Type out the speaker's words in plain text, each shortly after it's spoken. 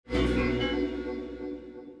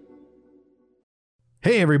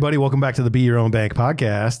Hey, everybody. Welcome back to the Be Your Own Bank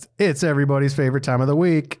podcast. It's everybody's favorite time of the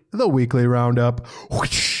week, the weekly roundup.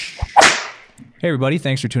 Hey, everybody.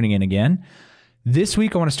 Thanks for tuning in again. This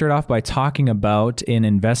week, I want to start off by talking about an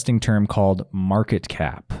investing term called market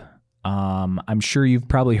cap. I'm sure you've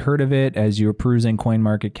probably heard of it as you're perusing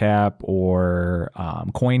CoinMarketCap or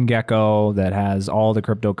CoinGecko that has all the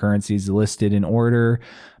cryptocurrencies listed in order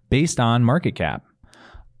based on market cap.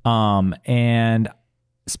 And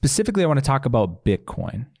specifically, I want to talk about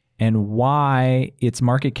Bitcoin and why its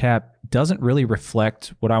market cap doesn't really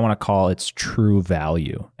reflect what I want to call its true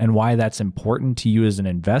value and why that's important to you as an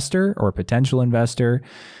investor or a potential investor.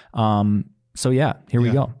 Here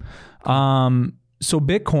we go. So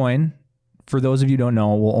Bitcoin, for those of you who don't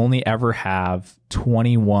know, will only ever have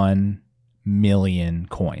 21 million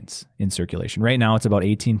coins in circulation. Right now, it's about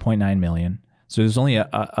 18.9 million. So there's only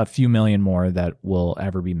a few million more that will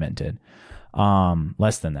ever be minted.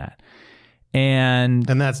 Less than that. And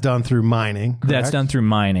that's done through mining, correct? That's done through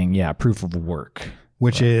mining, yeah, proof of work.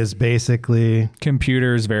 Which is basically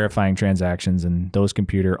computers verifying transactions, and those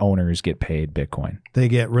computer owners get paid Bitcoin. They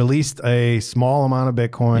get released a small amount of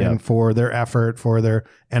Bitcoin for their effort, for their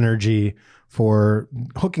energy, for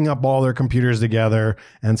hooking up all their computers together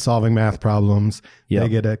and solving math problems. They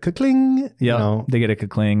get a ka-cling. They get a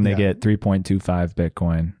ka-cling. They get 3.25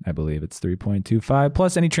 Bitcoin. I believe it's 3.25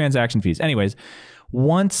 plus any transaction fees. Anyways,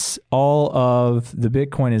 once all of the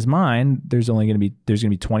Bitcoin is mined, there's going to be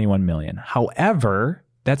 21 million. However,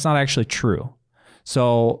 that's not actually true.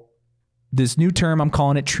 So this new term, I'm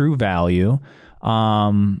calling it true value,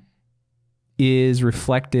 is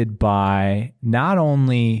reflected by not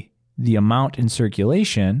only the amount in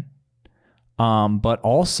circulation, but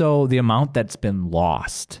also the amount that's been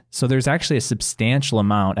lost. So there's actually a substantial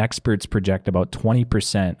amount. Experts project about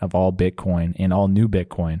 20% of all Bitcoin and all new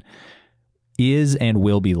Bitcoin is and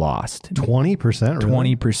will be lost. 20%?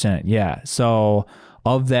 Really? 20%, yeah. So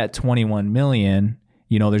of that 21 million,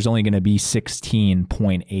 there's only going to be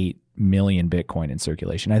 16.8 million Bitcoin in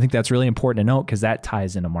circulation. I think that's really important to note because that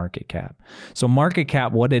ties into market cap. So market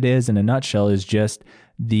cap, what it is in a nutshell, is just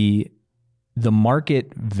the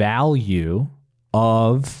market value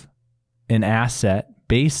of an asset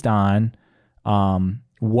based on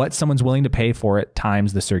what someone's willing to pay for it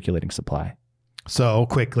times the circulating supply. So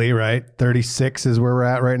quickly, right? 36 is where we're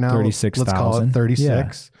at right now. 36,000. Let's call it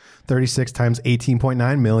 36. Yeah. 36 times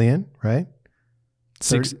 18.9 million, right?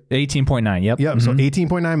 18.9, yep. Yep. Mm-hmm. So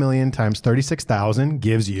 18.9 million times 36,000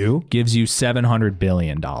 gives you $700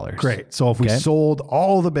 billion. Great. So if we sold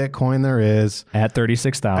all the Bitcoin there is at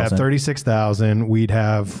 36,000, we'd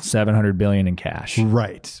have $700 billion in cash.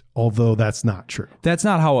 Right. Although that's not true. That's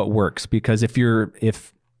not how it works, because if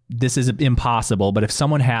this is impossible, but if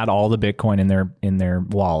someone had all the Bitcoin in their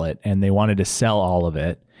wallet and they wanted to sell all of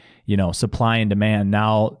it, supply and demand.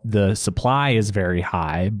 Now the supply is very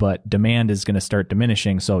high, but demand is going to start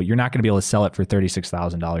diminishing. So you're not going to be able to sell it for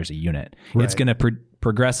 $36,000 a unit. Right. It's going to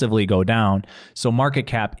progressively go down. So market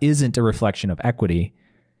cap isn't a reflection of equity.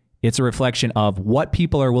 It's a reflection of what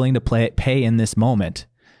people are willing to pay in this moment,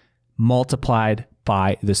 multiplied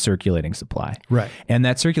by the circulating supply. Right. And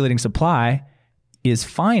that circulating supply is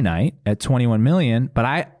finite at 21 million, but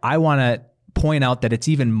I want to point out that it's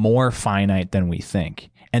even more finite than we think.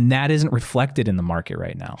 And that isn't reflected in the market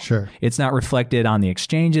right now. Sure. It's not reflected on the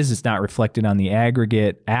exchanges. It's not reflected on the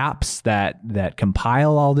aggregate apps that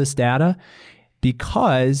compile all this data,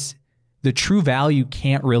 because the true value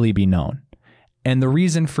can't really be known. And the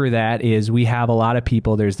reason for that is we have a lot of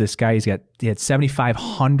people. There's this guy, he had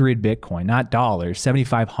 7,500 Bitcoin, not dollars,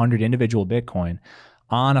 7,500 individual Bitcoin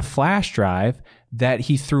on a flash drive that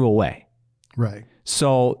he threw away. Right.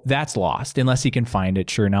 So that's lost unless he can find it.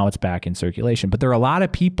 Sure, now it's back in circulation. But there are a lot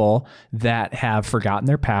of people that have forgotten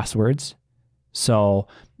their passwords. So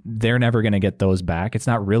they're never going to get those back. It's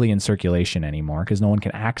not really in circulation anymore because no one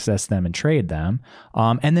can access them and trade them.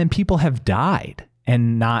 And then people have died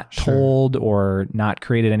and not told or not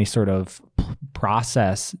created any sort of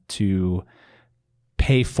process to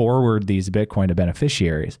pay forward these Bitcoin to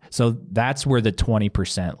beneficiaries. So that's where the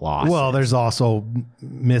 20% loss is. There's also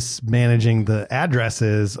mismanaging the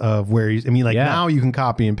addresses of where now you can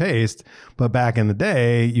copy and paste, but back in the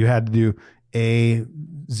day you had to do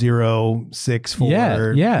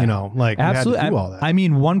A064. Yeah. Absolutely. You had to do all that. I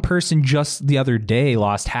mean, one person just the other day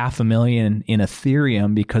lost $500,000 in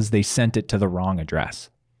Ethereum because they sent it to the wrong address.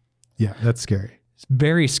 Yeah, that's scary. It's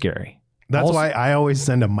very scary. That's why I always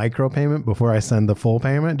send a micro payment before I send the full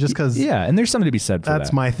payment, just because. Yeah, and there's something to be said for that.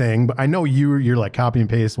 That's my thing. But I know you're like copy and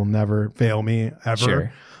paste will never fail me ever.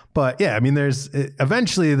 Sure. But yeah, I mean,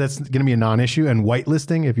 eventually that's going to be a non-issue. And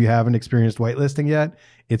whitelisting, if you haven't experienced whitelisting yet,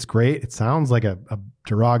 it's great. It sounds like a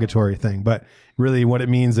derogatory thing, but really what it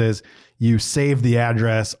means is you save the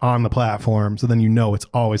address on the platform. So then it's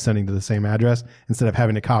always sending to the same address instead of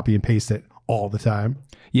having to copy and paste it all the time.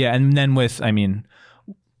 Yeah. And then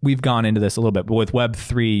we've gone into this a little bit, but with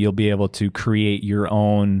Web3, you'll be able to create your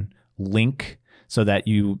own link so that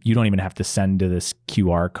you don't even have to send to this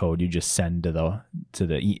QR code. You just send to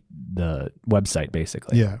the website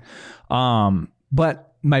basically. Yeah.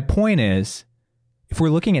 But my point is, if we're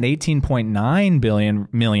looking at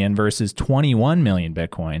 18.9 million versus 21 million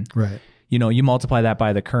Bitcoin, right? You multiply that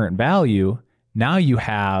by the current value. Now you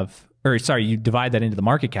divide that into the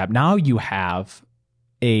market cap. Now you have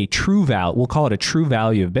a true value. We'll call it a true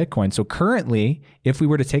value of Bitcoin. So currently, if we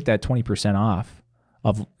were to take that 20% off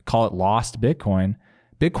of, call it lost Bitcoin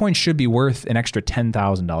should be worth an extra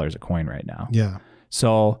 $10,000 a coin right now. Yeah.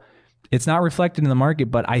 So it's not reflected in the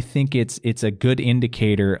market, but I think it's a good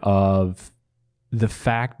indicator of the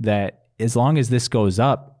fact that as long as this goes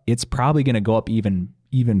up, it's probably going to go up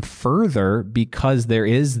even further, because there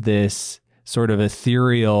is this sort of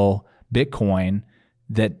ethereal Bitcoin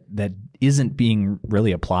that isn't being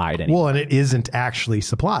really applied anymore. Well, and it isn't actually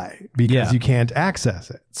supply because you can't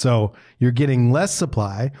access it. So you're getting less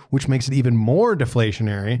supply, which makes it even more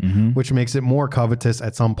deflationary, which makes it more covetous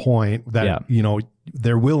at some point that,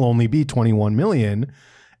 there will only be 21 million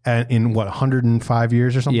in 105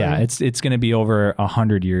 years or something? Yeah, it's going to be over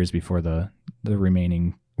 100 years before the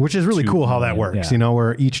remaining. Which is really cool how that works,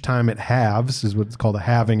 where each time it halves is what's called a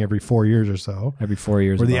halving every 4 years or so. Every 4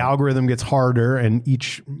 years. Where the algorithm gets harder and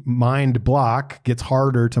each mined block gets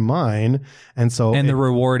harder to mine. And the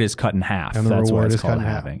reward is cut in half. And That's reward why it's is cut called in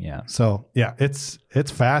half. halving. Yeah. So yeah, it's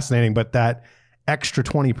fascinating, but that extra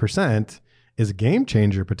 20% is a game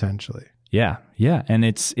changer potentially. Yeah. Yeah. And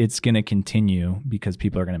it's going to continue because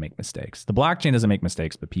people are going to make mistakes. The blockchain doesn't make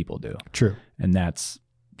mistakes, but people do. True. And that's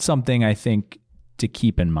something I think to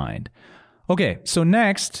keep in mind. Okay, so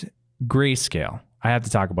next, Grayscale. I have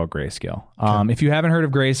to talk about Grayscale. Okay. If you haven't heard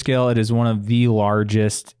of Grayscale, it is one of the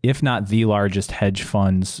largest, if not the largest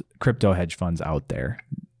crypto hedge funds out there.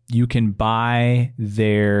 You can buy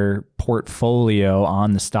their portfolio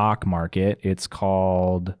on the stock market. It's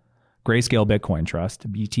called Grayscale Bitcoin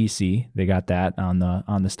Trust, BTC. They got that on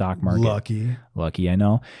the stock market. Lucky, I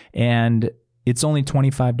know. And it's only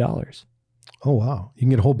 $25. Oh, wow. You can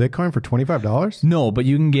get a whole Bitcoin for $25? No, but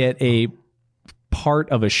you can get a part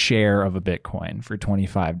of a share of a Bitcoin for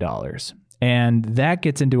 $25. And that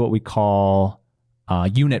gets into what we call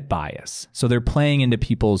unit bias. So they're playing into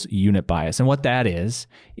people's unit bias. And what that is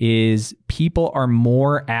people are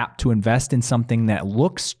more apt to invest in something that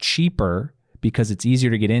looks cheaper because it's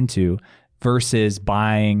easier to get into versus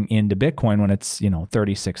buying into Bitcoin when it's,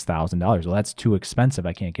 $36,000. Well, that's too expensive.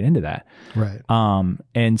 I can't get into that. Right.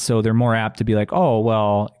 And so they're more apt to be like, oh,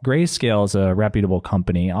 well, Grayscale is a reputable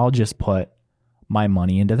company. I'll just put my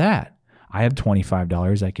money into that. I have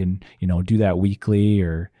 $25. I can, do that weekly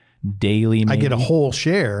or daily. Maybe. I get a whole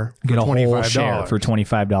share for $25. For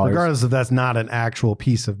 $25. Regardless if that's not an actual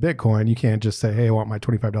piece of Bitcoin, you can't just say, hey, I want my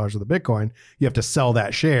 $25 of the Bitcoin. You have to sell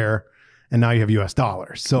that share. And now you have US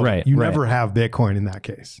dollars. So you never have Bitcoin in that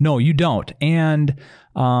case. No, you don't. And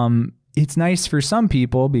it's nice for some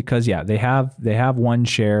people because they have one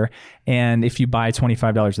share. And if you buy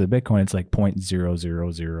 $25 of the Bitcoin, it's like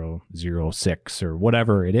 0.00006 or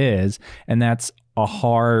whatever it is. And that's a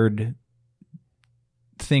hard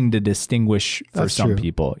thing to distinguish for some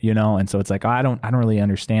people, And so it's like, I don't really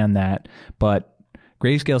understand that, but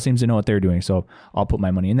Grayscale seems to know what they're doing, so I'll put my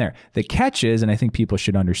money in there. The catch is, and I think people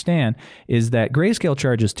should understand, is that Grayscale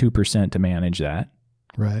charges 2% to manage that.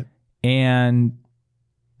 Right. And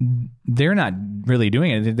they're not really doing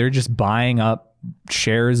it. They're just buying up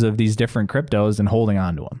shares of these different cryptos and holding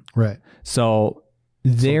on to them. Right. So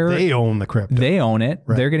they own the crypto. They own it.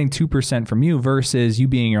 Right. They're getting 2% from you versus you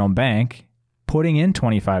being your own bank, putting in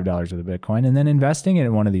 $25 of the Bitcoin and then investing it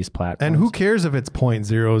in one of these platforms. And who cares if it's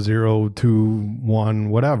 0.0021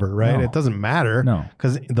 whatever, right? No. It doesn't matter. No.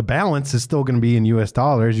 Because the balance is still going to be in US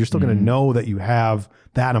dollars. You're still going to know that you have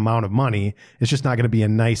that amount of money. It's just not going to be a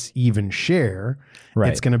nice even share. Right.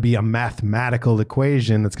 It's going to be a mathematical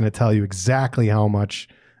equation that's going to tell you exactly how much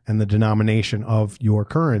and the denomination of your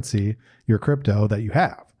currency, your crypto that you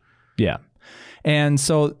have. Yeah. And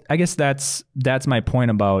so I guess that's my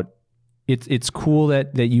point about it's cool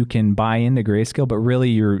that you can buy into Grayscale, but really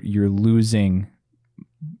you're losing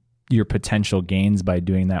your potential gains by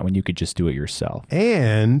doing that when you could just do it yourself.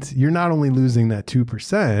 And you're not only losing that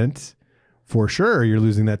 2% for sure you're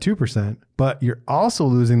losing that 2%, but you're also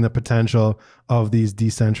losing the potential of these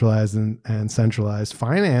decentralized and centralized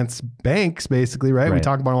finance banks, basically, right? We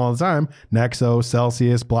talk about them all the time. Nexo,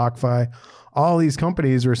 Celsius, BlockFi, all these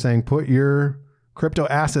companies are saying, put your crypto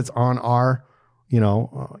assets on our,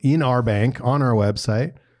 in our bank, on our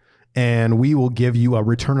website, and we will give you a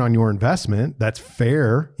return on your investment that's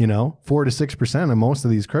fair, 4 to 6% on most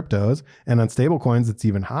of these cryptos. And on stable coins, it's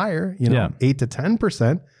even higher, 8 to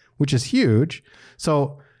 10%, which is huge.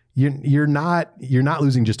 So you're not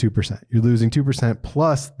losing just 2%. You're losing 2%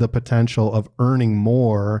 plus the potential of earning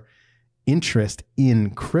more interest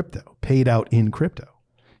in crypto, paid out in crypto.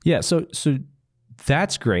 Yeah. So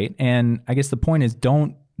that's great. And I guess the point is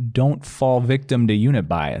don't fall victim to unit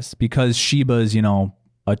bias because Shiba's,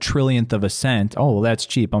 a trillionth of a cent. Oh, well, that's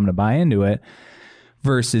cheap. I'm going to buy into it.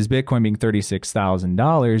 Versus Bitcoin being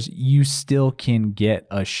 $36,000, you still can get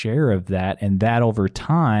a share of that. And that over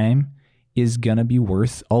time is going to be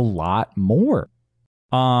worth a lot more.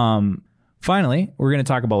 Finally, we're going to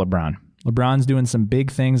talk about LeBron. LeBron's doing some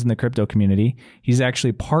big things in the crypto community. He's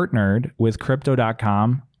actually partnered with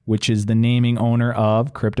Crypto.com, which is the naming owner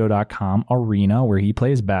of Crypto.com Arena, where he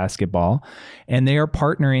plays basketball. And they are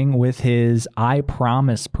partnering with his I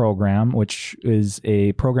Promise program, which is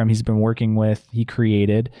a program he's been working with, he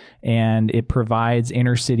created, and it provides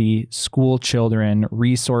inner city school children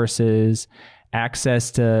resources,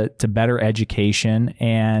 access to better education.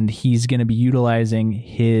 And he's going to be utilizing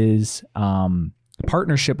his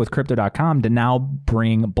partnership with Crypto.com to now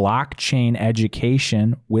bring blockchain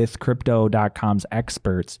education with Crypto.com's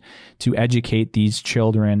experts to educate these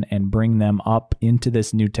children and bring them up into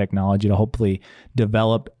this new technology to hopefully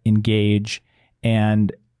develop, engage,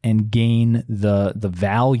 and gain the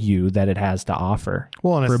value that it has to offer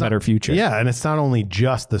for a better future. Yeah, and it's not only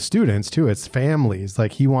just the students too, it's families.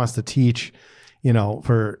 Like he wants to teach,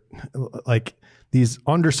 for like these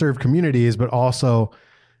underserved communities, but also,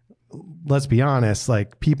 let's be honest,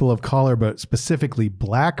 like people of color, but specifically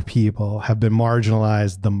Black people have been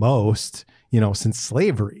marginalized the most, since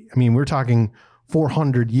slavery. I mean, we're talking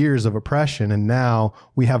 400 years of oppression. And now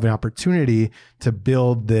we have an opportunity to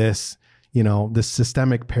build this, this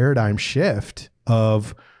systemic paradigm shift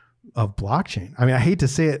of blockchain. I mean, I hate to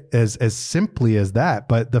say it as simply as that,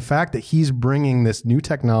 but the fact that he's bringing this new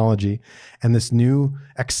technology and this new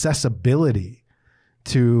accessibility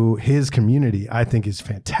to his community, I think is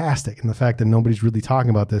fantastic. And the fact that nobody's really talking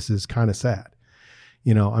about this is kind of sad.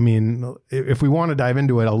 I mean, if we want to dive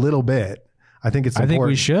into it a little bit, I think it's important. I think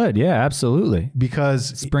we should. Yeah, absolutely.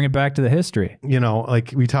 Because let's bring it back to the history.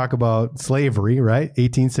 Like we talk about slavery, right?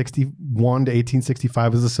 1861 to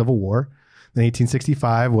 1865 was the Civil War. Then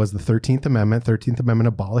 1865 was the 13th Amendment. 13th Amendment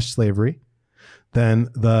abolished slavery. Then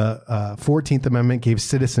the 14th Amendment gave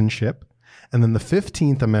citizenship. And then the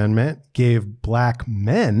 15th Amendment gave Black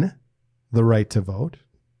men the right to vote.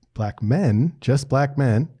 Black men, just Black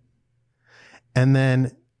men. And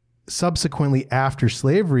then subsequently after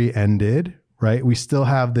slavery ended, right, we still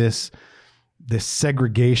have this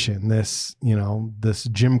segregation, this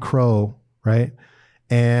Jim Crow, right?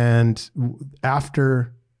 And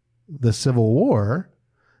after the Civil War,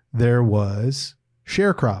 there was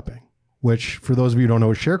sharecropping, which for those of you who don't know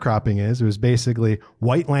what sharecropping is, it was basically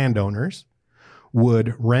white landowners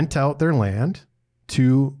would rent out their land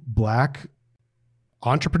to Black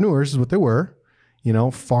entrepreneurs is what they were,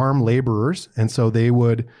 farm laborers. And so they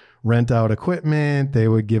would rent out equipment. They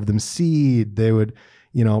would give them seed. They would,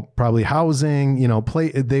 probably housing,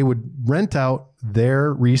 they would rent out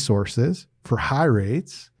their resources for high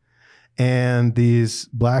rates. And these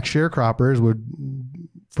Black sharecroppers would,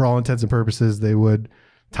 for all intents and purposes, they would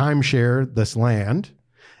timeshare this land.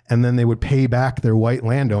 And then they would pay back their white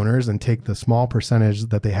landowners and take the small percentage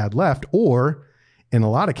that they had left. Or in a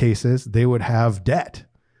lot of cases, they would have debt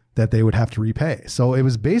that they would have to repay. So it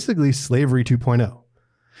was basically slavery 2.0.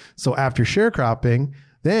 So after sharecropping,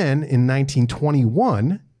 then in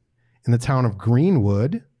 1921, in the town of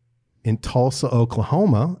Greenwood in Tulsa,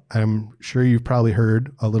 Oklahoma, I'm sure you've probably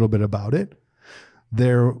heard a little bit about it.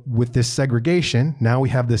 There, with this segregation, now we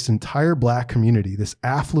have this entire Black community, this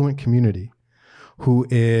affluent community, who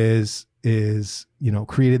is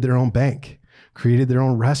created their own bank, created their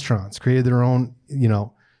own restaurants, created their own,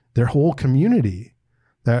 their whole community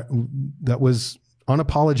that was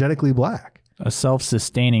unapologetically Black. A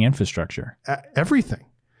self-sustaining infrastructure. Everything.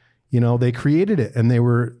 They created it and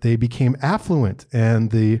they became affluent,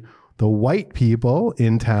 and the white people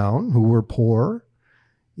in town who were poor,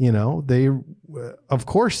 they, of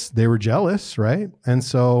course they were jealous, right? And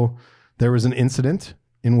so there was an incident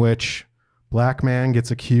in which Black man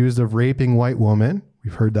gets accused of raping white woman.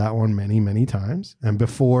 We've heard that one many, many times. And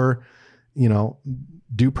before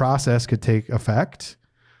due process could take effect.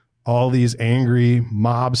 All these angry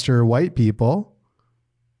mobster white people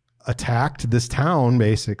attacked this town,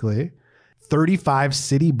 basically. 35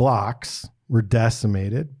 city blocks were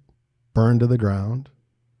decimated, burned to the ground.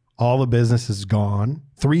 All the businesses gone.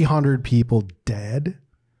 300 people dead.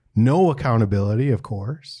 No accountability, of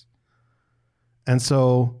course. And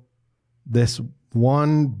so this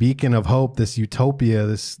one beacon of hope, this utopia,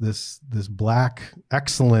 this black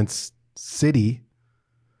excellence city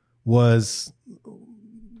was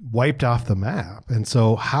wiped off the map. And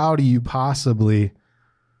so how do you possibly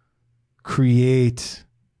create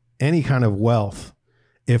any kind of wealth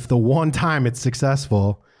if the one time it's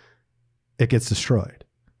successful, it gets destroyed?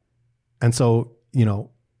 And so,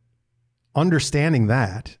 understanding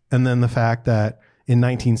that, and then the fact that in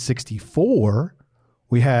 1964,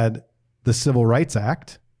 we had the Civil Rights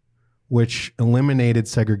Act, which eliminated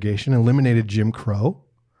segregation, eliminated Jim Crow.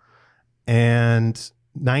 And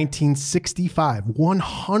 1965,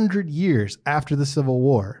 100 years after the Civil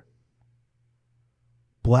War,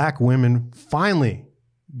 black women finally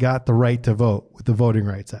got the right to vote with the Voting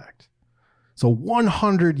Rights Act. So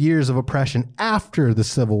 100 years of oppression after the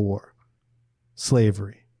Civil War,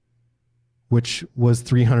 slavery, which was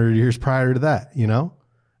 300 years prior to that,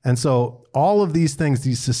 And so all of these things,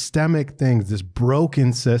 these systemic things, this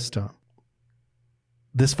broken system,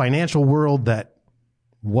 this financial world that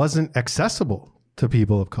wasn't accessible to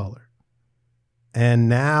people of color. And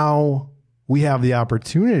now we have the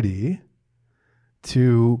opportunity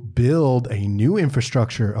to build a new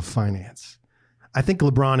infrastructure of finance. I think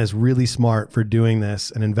LeBron is really smart for doing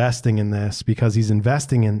this and investing in this because he's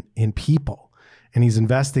investing in people, and he's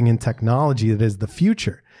investing in technology that is the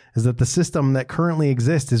future. Is that the system that currently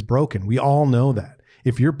exists is broken. We all know that.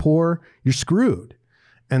 If you're poor, you're screwed.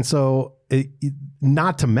 And so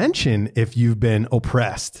not to mention if you've been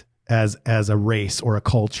oppressed as a race or a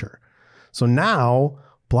culture. So now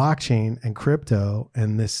blockchain and crypto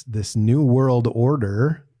and this new world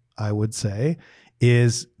order, I would say,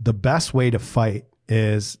 is the best way to fight,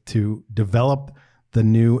 is to develop the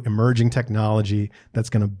new emerging technology that's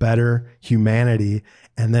going to better humanity,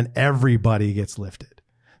 and then everybody gets lifted.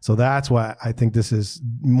 So that's why I think this is,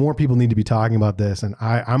 more people need to be talking about this. And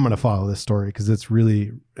I'm going to follow this story because it's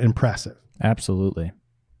really impressive. Absolutely.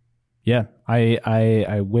 Yeah.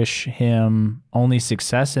 I wish him only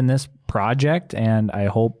success in this project. And I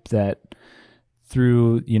hope that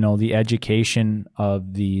through, the education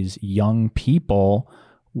of these young people,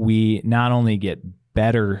 we not only get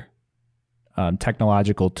better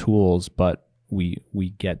technological tools, but we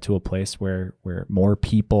get to a place where more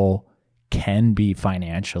people can be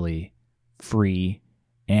financially free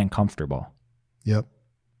and comfortable. Yep.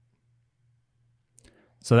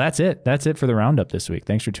 So that's it. That's it for the Roundup this week.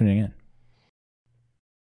 Thanks for tuning in.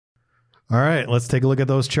 All right, let's take a look at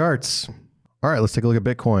those charts. All right, let's take a look at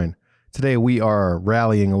Bitcoin. Today we are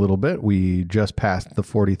rallying a little bit. We just passed the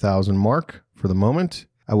 40,000 mark for the moment.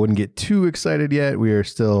 I wouldn't get too excited yet. We are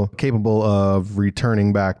still capable of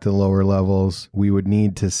returning back to lower levels. We would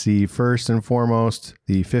need to see, first and foremost,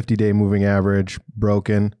 the 50-day moving average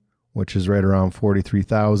broken, which is right around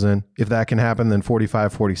 43,000. If that can happen, then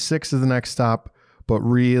 45, 46 is the next stop. But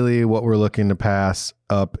really what we're looking to pass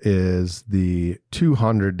up is the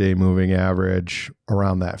 200-day moving average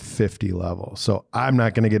around that 50 level. So I'm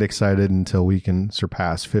not going to get excited until we can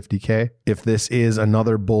surpass 50K. If this is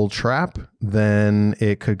another bull trap, then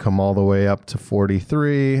it could come all the way up to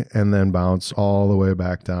 43 and then bounce all the way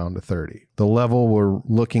back down to 30. The level we're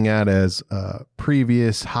looking at as a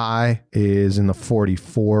previous high is in the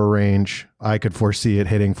 44 range. I could foresee it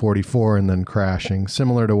hitting 44 and then crashing,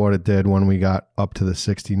 similar to what it did when we got up to the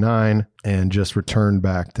 69 and just returned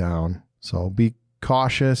back down. So be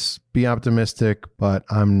cautious, be optimistic, but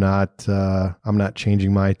I'm not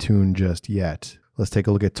changing my tune just yet. Let's take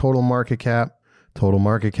a look at total market cap. Total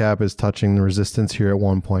market cap is touching the resistance here at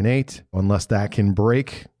 1.8. Unless that can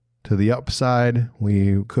break to the upside,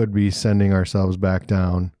 we could be sending ourselves back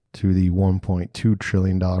down to the $1.2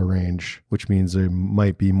 trillion range, which means there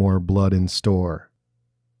might be more blood in store.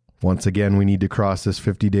 Once again, we need to cross this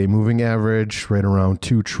 50-day moving average right around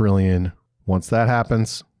 2 trillion. Once that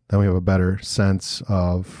happens, then we have a better sense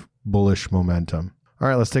of bullish momentum. All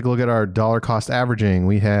right, let's take a look at our dollar cost averaging.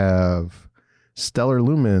 We have Stellar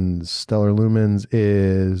Lumens. Stellar Lumens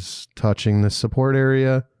is touching the support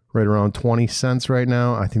area right around 20 cents right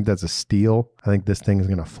now. I think that's a steal. I think this thing is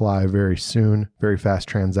going to fly very soon. Very fast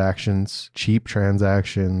transactions, cheap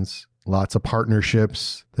transactions, lots of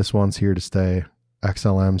partnerships. This one's here to stay.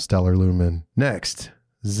 XLM, Stellar Lumen. Next,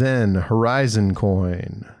 Zen Horizon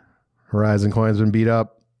Coin. Horizon Coin's been beat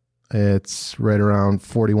up It's right around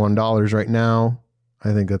 $41 right now.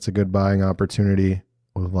 I think that's a good buying opportunity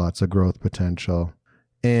with lots of growth potential.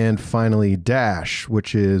 And finally, Dash,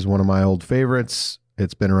 which is one of my old favorites.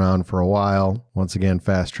 It's been around for a while. Once again,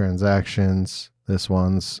 fast transactions. This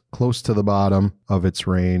one's close to the bottom of its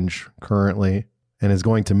range currently and is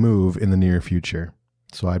going to move in the near future.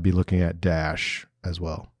 So I'd be looking at Dash as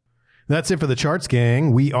well. That's it for the charts,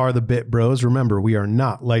 gang. We are the Bit Bros. Remember, we are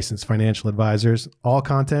not licensed financial advisors. All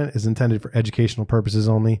content is intended for educational purposes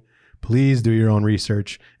only. Please do your own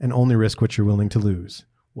research and only risk what you're willing to lose.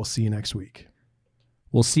 We'll see you next week.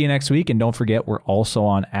 We'll see you next week. And don't forget, we're also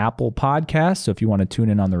on Apple Podcasts. So if you want to tune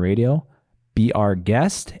in on the radio, be our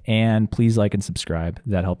guest. And please like and subscribe.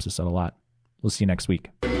 That helps us out a lot. We'll see you next week.